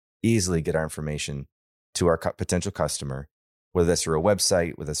easily get our information to our potential customer, whether that's through a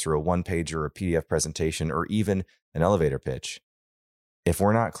website, whether that's through a one-pager or a PDF presentation, or even an elevator pitch. If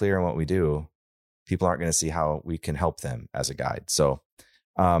we're not clear on what we do, people aren't going to see how we can help them as a guide. So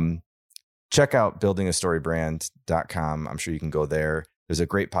check out buildingastorybrand.com. I'm sure you can go there. There's a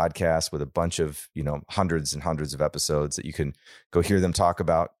great podcast with a bunch of, hundreds and hundreds of episodes that you can go hear them talk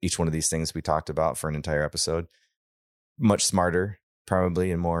about each one of these things we talked about for an entire episode. Much smarter,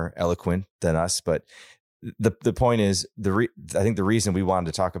 probably, and more eloquent than us. But the point is, I think the reason we wanted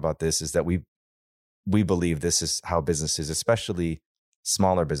to talk about this is that we believe this is how businesses, especially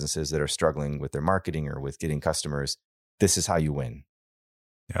smaller businesses that are struggling with their marketing or with getting customers, this is how you win.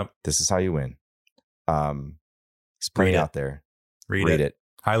 Yep. This is how you win. It's plenty out there. Read it.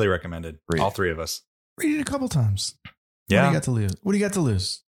 Highly recommended. All three of us. Read it a couple times. Yeah. What do you got to lose? What do you got to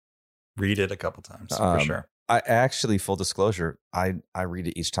lose? Read it a couple times for sure. I actually, full disclosure, I read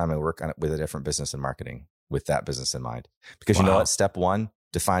it each time I work on it with a different business and marketing with that business in mind. Because you know what? Step one,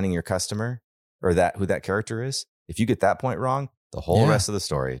 defining your customer or who that character is. If you get that point wrong, the whole rest of the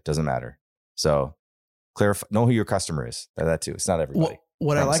story doesn't matter. So clarify, know who your customer is. That too. It's not everybody.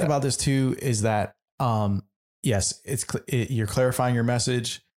 What I like about this too is that, yes, you're clarifying your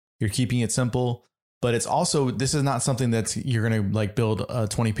message. You're keeping it simple, but it's also, this is not something that you're going to like build a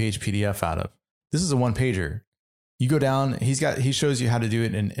 20-page PDF out of. This is a one pager. You go down, he shows you how to do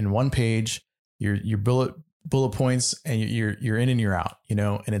it in one page, your bullet points, and you're in and you're out,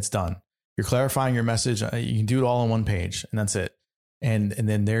 and it's done. You're clarifying your message. You can do it all on one page and that's it. And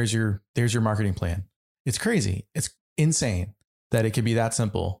then there's your marketing plan. It's crazy. It's insane that it could be that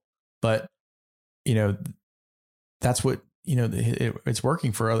simple, but that's what, it's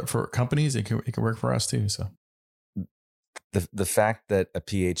working for companies. It can work for us too. So the fact that a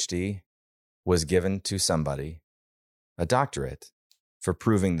PhD was given to somebody, a doctorate, for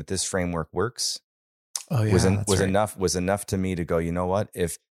proving that this framework works was enough to me to go, you know what?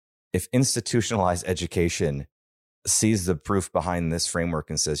 If institutionalized education sees the proof behind this framework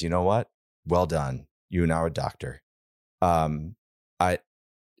and says, you know what? Well done. You now are a doctor.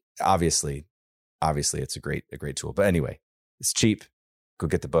 Obviously it's a great tool. But anyway, it's cheap. Go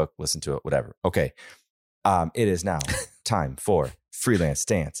get the book, listen to it, whatever. Okay. It is now time for Freelance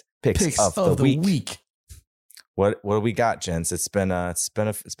Stance Picks of the week. What do we got, gents? It's been a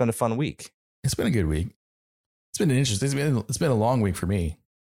fun week. It's been a good week. It's been interesting. It's been a long week for me.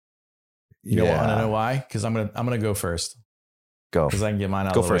 You want to know why? Because I'm gonna go first. Go, because I can get mine out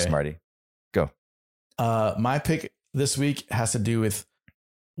of the way. Go first, Marty. Go. My pick this week has to do with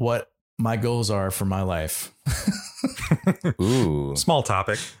what my goals are for my life. Ooh, small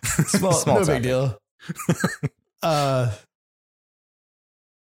topic. Small no topic. Big deal.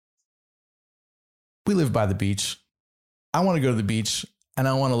 We live by the beach. I want to go to the beach and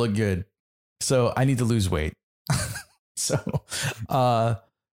I want to look good. So I need to lose weight. So,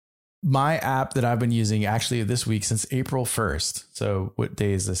 my app that I've been using actually this week since April 1st. So what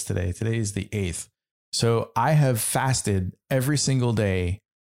day is this today? Today is the 8th. So I have fasted every single day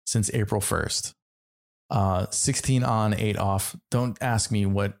since April 1st. 16 on, 8 off. Don't ask me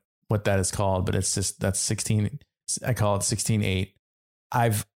what that is called, but it's just, that's 16. I call it 16-8.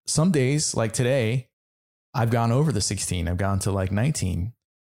 Some days like today, I've gone over the 16. I've gone to like 19.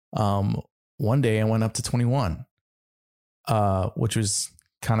 One day I went up to 21, which was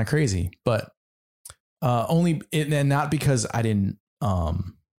kind of crazy, but and not because I didn't, Is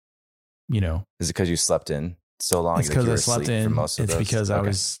it because you slept in so long? It's because I slept in. It's because I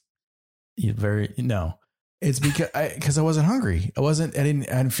was it's because I wasn't hungry. I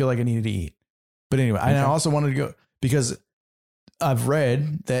didn't feel like I needed to eat. But anyway, okay. I also wanted to go because I've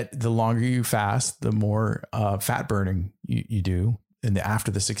read that the longer you fast, the more fat burning you do after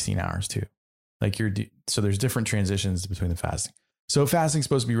the 16 hours too. Like so there's different transitions between the fasting. So fasting is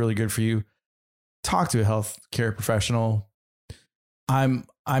supposed to be really good for you. Talk to a healthcare professional. I'm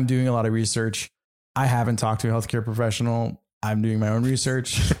doing a lot of research. I haven't talked to a healthcare professional. I'm doing my own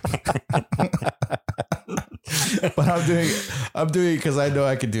research. But I'm doing it because I know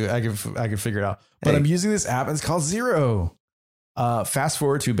I can do it. I can figure it out. But I'm using this app. It's called Zero. Fast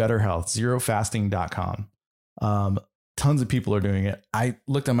forward to better health, zerofasting.com. Tons of people are doing it. I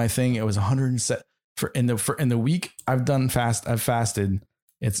looked at my thing. It was 107 in the week I've fasted.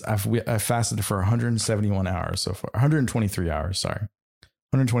 I've fasted for 171 hours so far. 123 hours. Sorry.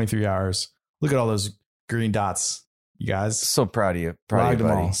 123 hours. Look at all those green dots, you guys. So proud of you. Proud of you,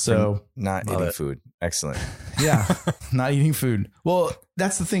 buddy. So not eating food. Excellent. Yeah. Not eating food. Well,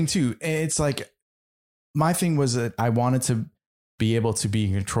 that's the thing too. It's like my thing was that I wanted to be able to be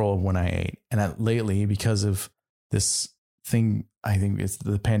in control of when I ate. And lately, because of this thing, I think it's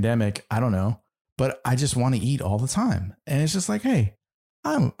the pandemic. I don't know, but I just want to eat all the time. And it's just like, hey,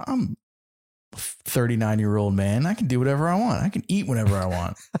 I'm a 39-year-old man. I can do whatever I want. I can eat whenever I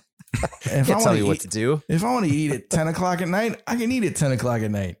want. If I tell you what to do. If I want to eat at 10 o'clock at night, I can eat at 10 o'clock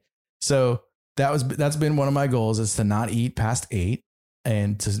at night. So that's been one of my goals, is to not eat past 8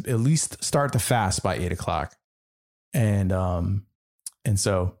 and to at least start the fast by 8 o'clock. And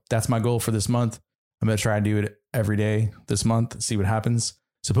so that's my goal for this month. I'm going to try and do it every day this month, see what happens.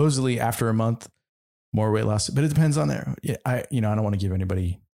 Supposedly after a month, more weight loss, but it depends on there. I don't want to give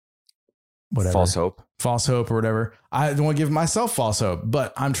anybody whatever false hope or whatever. I don't want to give myself false hope,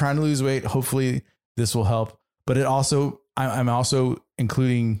 but I'm trying to lose weight. Hopefully this will help. But I'm also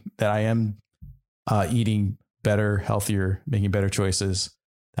including that I am eating better, healthier, making better choices.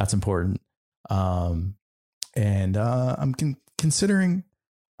 That's important. And I'm considering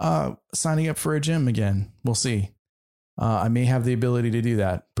signing up for a gym again. We'll see. I may have the ability to do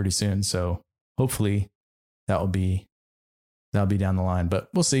that pretty soon. So hopefully that'll be down the line, but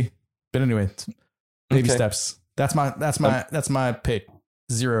we'll see. But anyway, baby steps. That's my pick.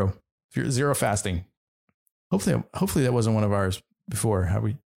 Zero fasting. Hopefully that wasn't one of ours before. Have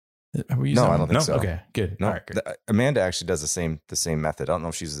we used No, that I one? don't think so. Okay, good. No, All right, great. Amanda actually does the same method. I don't know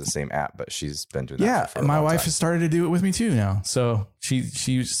if she uses the same app, but she's been doing that. Yeah, for a my long wife time. has started to do it with me too now. So she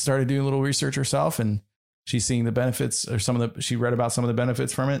started doing a little research herself, and she's seeing the benefits, or she read about some of the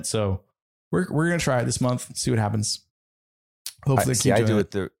benefits from it. So we're gonna try it this month, see what happens. Hopefully, I do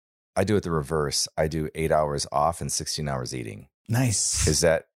it the reverse. I do 8 hours off and 16 hours eating. Nice. Is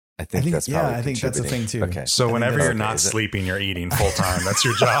that? I think that's probably I think that's a thing too. Okay. So whenever you're not sleeping, you're eating full time. That's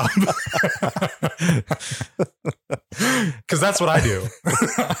your job. Because that's what I do.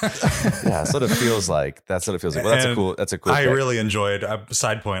 Yeah, that's what it feels like. Well, that's a cool. I really enjoyed.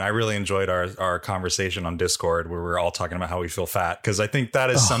 Side point. I really enjoyed our conversation on Discord where we're all talking about how we feel fat, because I think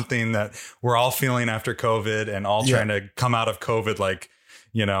that is something that we're all feeling after COVID, and all trying to come out of COVID like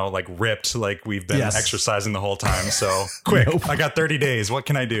ripped, like we've been exercising the whole time. So quick, I got 30 days. What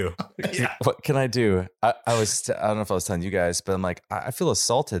can I do? Yeah. What can I do? I don't know if I was telling you guys, but I'm like, I feel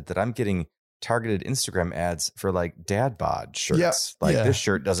assaulted that I'm getting targeted Instagram ads for like dad bod shirts. This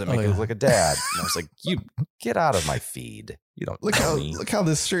shirt doesn't make me look like a dad. And I was like, you get out of my feed. You don't look how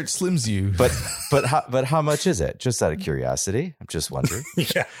this shirt slims you. But how much is it? Just out of curiosity. I'm just wondering.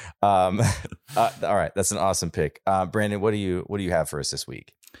 Yeah. All right. That's an awesome pick. Brandon, what do you have for us this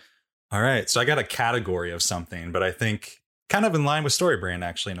week? All right. So I got a category of something, but I think kind of in line with StoryBrand,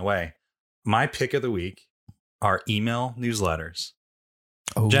 actually, in a way. My pick of the week are email newsletters.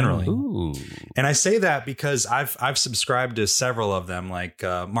 Generally. Ooh. And I say that because I've subscribed to several of them, like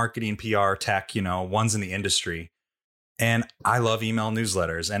marketing, PR, tech, ones in the industry. And I love email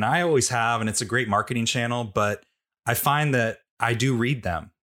newsletters, and I always have, and it's a great marketing channel, but I find that I do read them.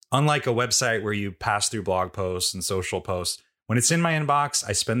 Unlike a website where you pass through blog posts and social posts, when it's in my inbox,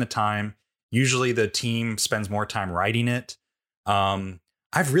 I spend the time. Usually the team spends more time writing it.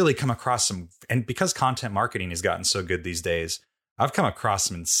 I've really come across and because content marketing has gotten so good these days, I've come across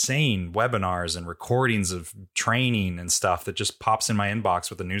some insane webinars and recordings of training and stuff that just pops in my inbox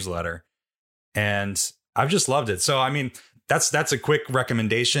with a newsletter. And I've just loved it. So, I mean, that's a quick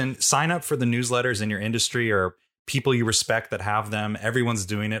recommendation. Sign up for the newsletters in your industry or people you respect that have them. Everyone's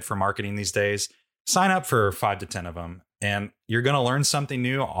doing it for marketing these days. Sign up for 5 to 10 of them, and you're going to learn something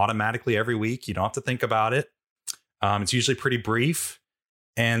new automatically every week. You don't have to think about it. It's usually pretty brief.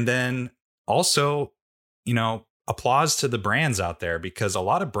 And then also, applause to the brands out there, because a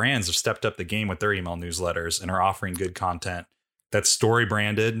lot of brands have stepped up the game with their email newsletters and are offering good content that's story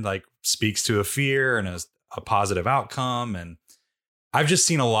branded, like speaks to a fear and a positive outcome. And I've just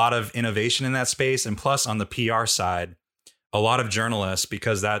seen a lot of innovation in that space. And plus on the PR side, a lot of journalists,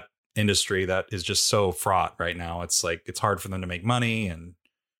 because that industry that is just so fraught right now, it's hard for them to make money, and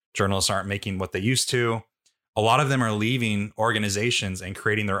journalists aren't making what they used to. A lot of them are leaving organizations and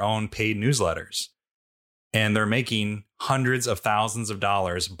creating their own paid newsletters. And they're making hundreds of thousands of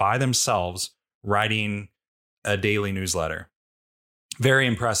dollars by themselves writing a daily newsletter. Very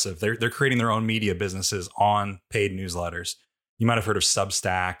impressive. They're creating their own media businesses on paid newsletters. You might have heard of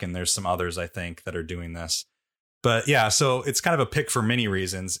Substack, and there's some others, I think, that are doing this. But yeah, so it's kind of a pick for many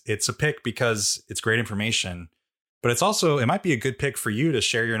reasons. It's a pick because it's great information, but it might be a good pick for you to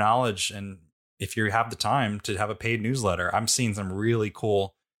share your knowledge. And if you have the time to have a paid newsletter, I'm seeing some really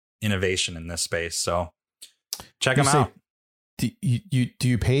cool innovation in this space. So check them out. Do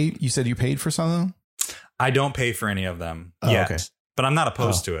you pay? You said you paid for some of them? I don't pay for any of them yet, okay. But I'm not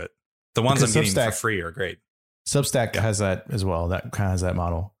opposed to it. The ones I'm getting for free are great. Substack has that as well. That kind of has that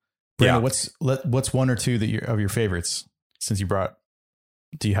model. Brandon, what's one or two of your favorites since you brought?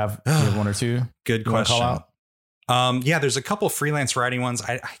 Do you have one or two? Good question. Call out? There's a couple freelance writing ones.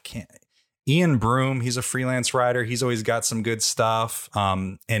 I can't. Ian Broom, he's a freelance writer. He's always got some good stuff.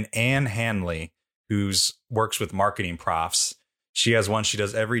 And Anne Hanley, who works with marketing profs. She has one she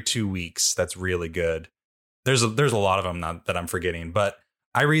does every 2 weeks. That's really good. There's a lot of them that I'm forgetting, but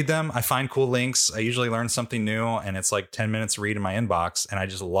I read them. I find cool links. I usually learn something new, and it's like 10 minutes to read in my inbox. And I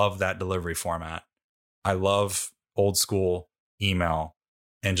just love that delivery format. I love old school email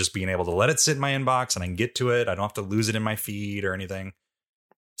and just being able to let it sit in my inbox and I can get to it. I don't have to lose it in my feed or anything.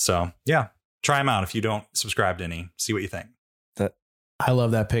 So yeah, try them out. If you don't subscribe to any, see what you think. I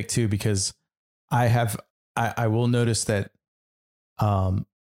love that pick too, because I will notice that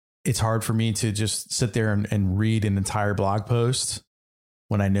it's hard for me to just sit there and read an entire blog post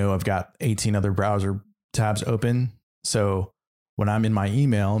when I know I've got 18 other browser tabs open. So when I'm in my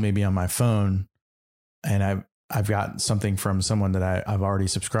email, maybe on my phone, and I've got something from someone that I've already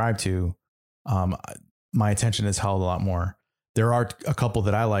subscribed to, my attention is held a lot more. There are a couple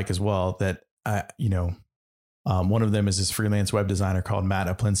that I like as well that one of them is this freelance web designer called Matt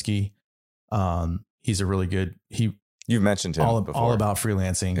Aplinsky. He's a really good, you've mentioned him all before. All about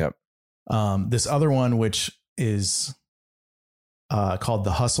freelancing. Yep. This other one, which is called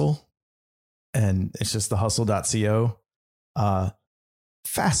The Hustle, and it's just thehustle.co.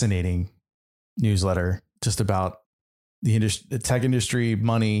 Fascinating newsletter just about the tech industry,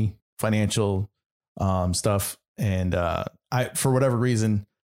 money, financial stuff. And for whatever reason,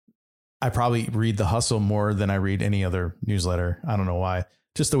 I probably read The Hustle more than I read any other newsletter. I don't know why.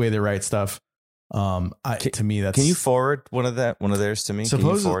 Just the way they write stuff. To me, that's. Can you forward one of theirs to me?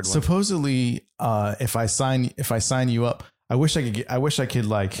 Supposedly, if I sign you up, I wish I could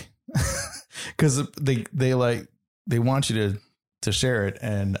like, because they want you to share it,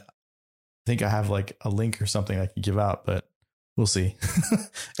 and I think I have like a link or something I could give out, but we'll see.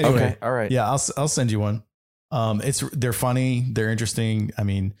 Anyway, okay, all right, yeah, I'll send you one. They're funny, they're interesting. I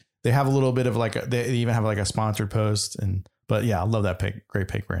mean, they have a little bit of they even have like a sponsored post, but yeah, I love that pick. Great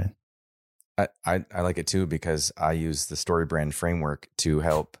pick, Brandon. I like it too, because I use the StoryBrand framework to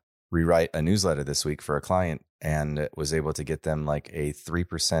help rewrite a newsletter this week for a client, and was able to get them like a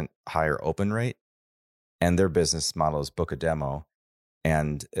 3% higher open rate, and their business model is book a demo.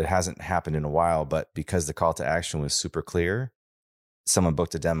 And it hasn't happened in a while, but because the call to action was super clear, someone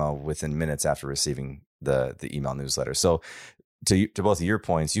booked a demo within minutes after receiving the email newsletter. So to both of your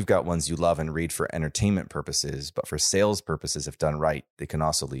points, you've got ones you love and read for entertainment purposes, but for sales purposes, if done right, they can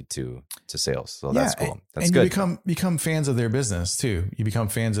also lead to sales. So that's cool. That's good. You become fans of their business too. You become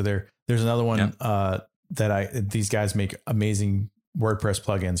fans of there's another one these guys make amazing WordPress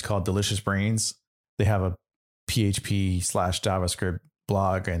plugins called Delicious Brains. They have a PHP/JavaScript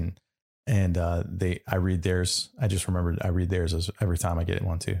blog, and I read theirs. I just remembered I read theirs every time I get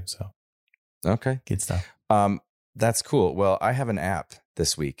one too. So okay, good stuff. That's cool. Well, I have an app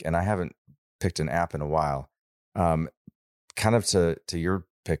this week, and I haven't picked an app in a while. Kind of to your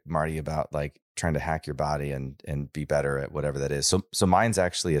pick, Marty, about like trying to hack your body and be better at whatever that is. So mine's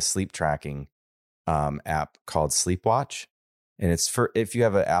actually a sleep tracking app called Sleepwatch, and it's for if you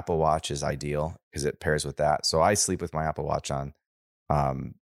have an Apple Watch is ideal because it pairs with that. So I sleep with my Apple Watch on,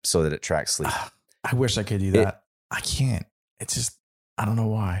 so that it tracks sleep. I wish I could do that. I can't. It's just I don't know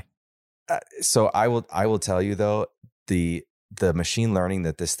why. So I will tell you though, the machine learning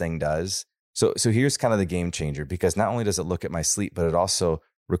that this thing does. So here's kind of the game changer, because not only does it look at my sleep, but it also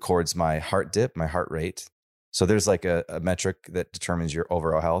records my heart dip, my heart rate. So there's like a metric that determines your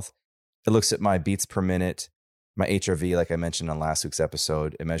overall health. It looks at my beats per minute, my HRV, like I mentioned on last week's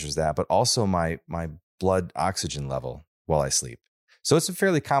episode. It measures that, but also my blood oxygen level while I sleep. So it's a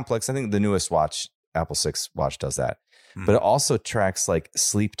fairly complex. I think the newest watch, Apple 6 watch, does that. But it also tracks like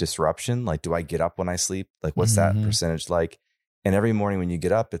sleep disruption. Like, do I get up when I sleep? Like, what's that percentage like? And every morning when you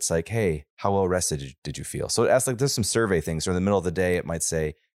get up, it's like, hey, how well rested did you feel? So it asks, like, there's some survey things. Or in the middle of the day, it might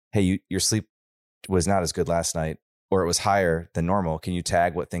say, hey, your sleep was not as good last night, or it was higher than normal. Can you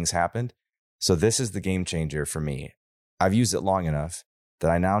tag what things happened? So this is the game changer for me. I've used it long enough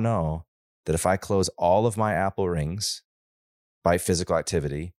that I now know that if I close all of my Apple rings by physical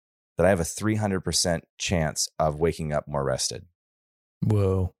activity, that I have a 300% chance of waking up more rested.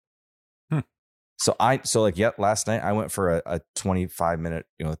 Whoa. So last night I went for a 25-minute,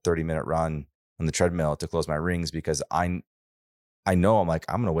 30-minute run on the treadmill to close my rings, because I know I'm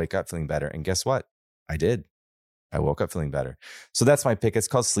going to wake up feeling better. And guess what? I did. I woke up feeling better. So that's my pick. It's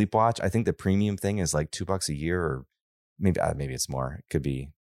called Sleepwatch. I think the premium thing is like $2 a year, or maybe it's more. It could be.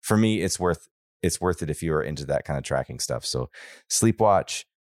 For me, it's worth it if you are into that kind of tracking stuff. So Sleepwatch.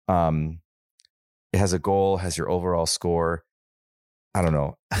 It has a goal, has your overall score. I don't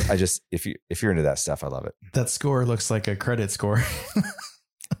know. If you're into that stuff, I love it. That score looks like a credit score.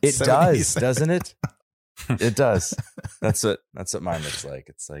 It does, doesn't it? It does. That's what mine looks like.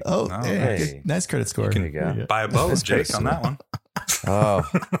 It's like, hey, nice credit score. There you go. Buy a boat, Jake, on that one. Oh,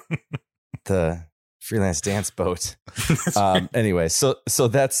 the freelance dance boat. Anyway, so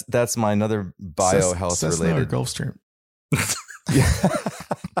that's my another biohealth related Gulfstream. Yeah.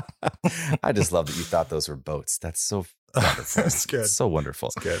 I just love that you thought those were boats. That's so wonderful. That's good. So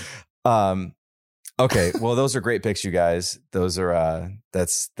wonderful. That's good. Okay. Well, those are great picks, you guys. Those are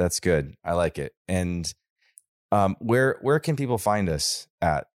that's good. I like it. And where can people find us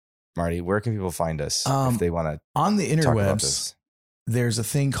at, Marty? Where can people find us if they want to on the interwebs? there's a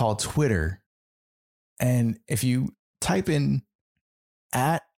thing called Twitter. And if you type in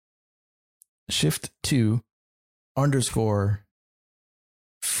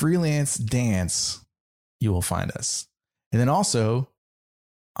 @shift2_freelance dance, you will find us. And then also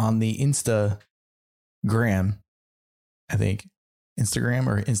on the Instagram, I think Instagram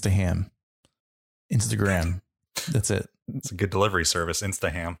or Instagram. That's it. It's a good delivery service.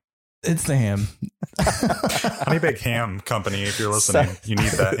 Instaham. Honey Baked Ham Company. If you're listening, you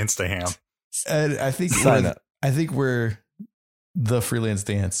need that Instaham. And I think we're the Freelance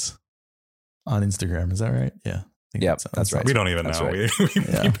Dance on Instagram. Is that right? Yeah. Yeah, that's right. We don't even know. Right. We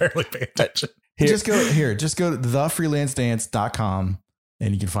barely pay attention. Just go to thefreelancedance.com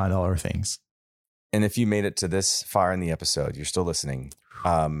and you can find all our things. And if you made it to this far in the episode, you're still listening.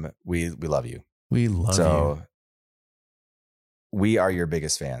 We love you. We love you. So we are your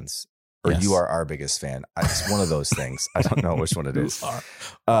biggest fans, or you are our biggest fan. It's one of those things. I don't know which one it is.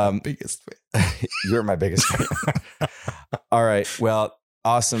 Biggest fan. You're my biggest fan. All right. Well,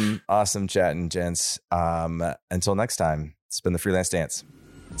 awesome chatting, gents. Until next time, it's been the Freelance Dance.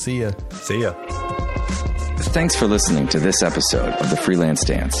 See ya. Thanks for listening to this episode of the Freelance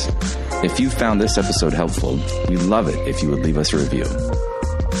Dance. If you found this episode helpful, we'd love it if you would leave us a review.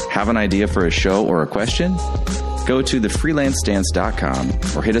 Have an idea for a show or a question? Go to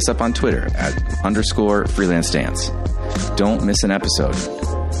thefreelancedance.com or hit us up on Twitter @_freelancedance. Don't miss an episode.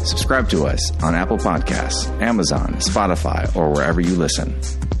 Subscribe to us on Apple Podcasts, Amazon, Spotify, or wherever you listen.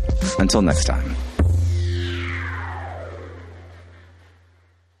 Until next time.